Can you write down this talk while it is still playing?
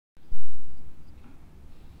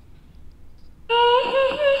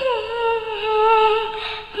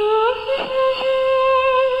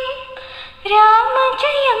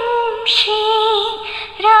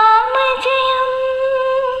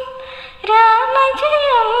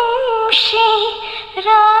ஜெயம் ஸ்ரீ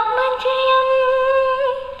ராம ஜெயம்.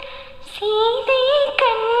 சீதையை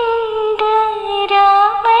கண்டு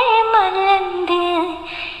ராமர் மலர்ந்து,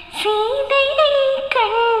 சீதையை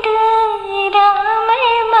கண்டு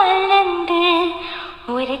ராமர் மலர்ந்து,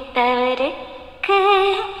 ஒருத்தவருக்கு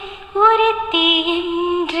ஒருத்தி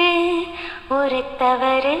என்று,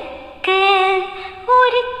 ஒருத்தவருக்கு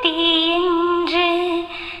ஒருத்தி என்று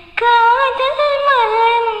காதல்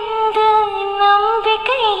மலர்ந்து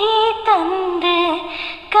நம்பிக்கை தந்து,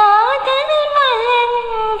 காதல்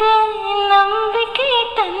மலர்ந்து நம்பிக்கை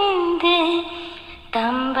தந்து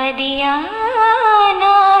தம்பதியானாள்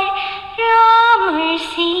ராமர்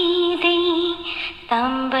சீதை,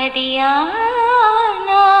 தம்பதியானாள்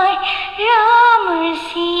ராமர்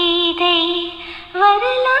சீதை.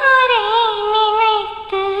 வரலாறை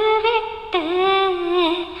நினைத்து விட்டு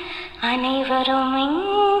அனைவரும்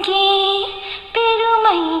இங்கே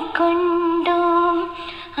பெருமை கொண்டோம்,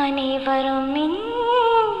 அனைவரும்